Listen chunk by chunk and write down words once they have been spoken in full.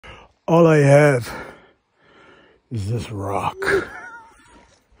All I have is this rock.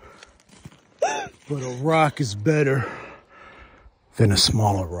 But a rock is better than a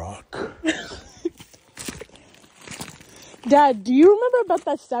smaller rock. Dad, do you remember about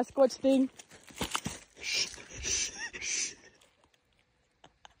that Sasquatch thing?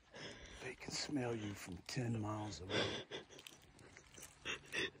 They can smell you from 10 miles away.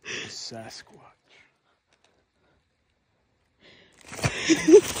 A Sasquatch.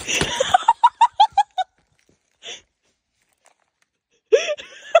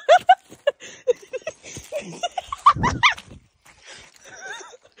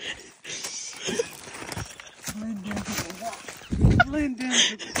 Blend in.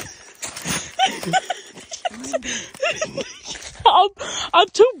 I'm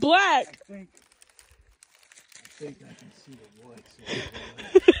too black. I think I can see the whites.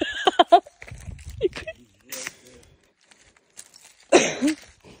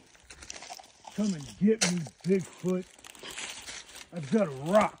 Come and get me, Bigfoot. I've got a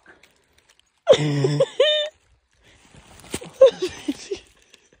rock.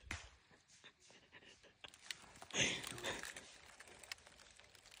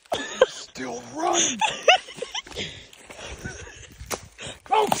 Still running.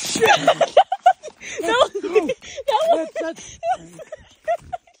 Oh shit!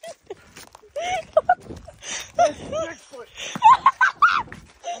 That's Bigfoot.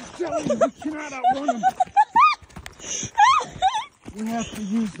 I'm telling you, we cannot outrun him. We have to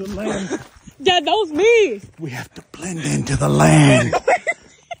use the land. Dad, that was me. We have to blend into the land.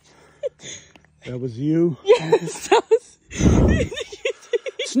 That was you? Yes, that was.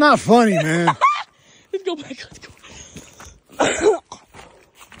 It's not funny, man. Let's go back. Let's go.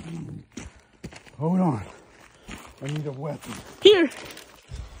 Hold on. I need a weapon. Here.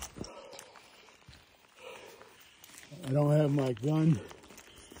 I don't have my gun.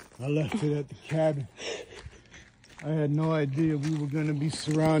 I left it at the cabin. I had no idea we were going to be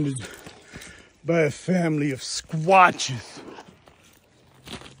surrounded by a family of squatches.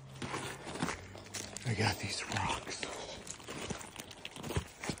 I got these rocks.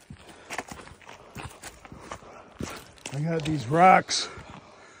 I got these rocks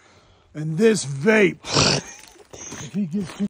and this vape. If he gets too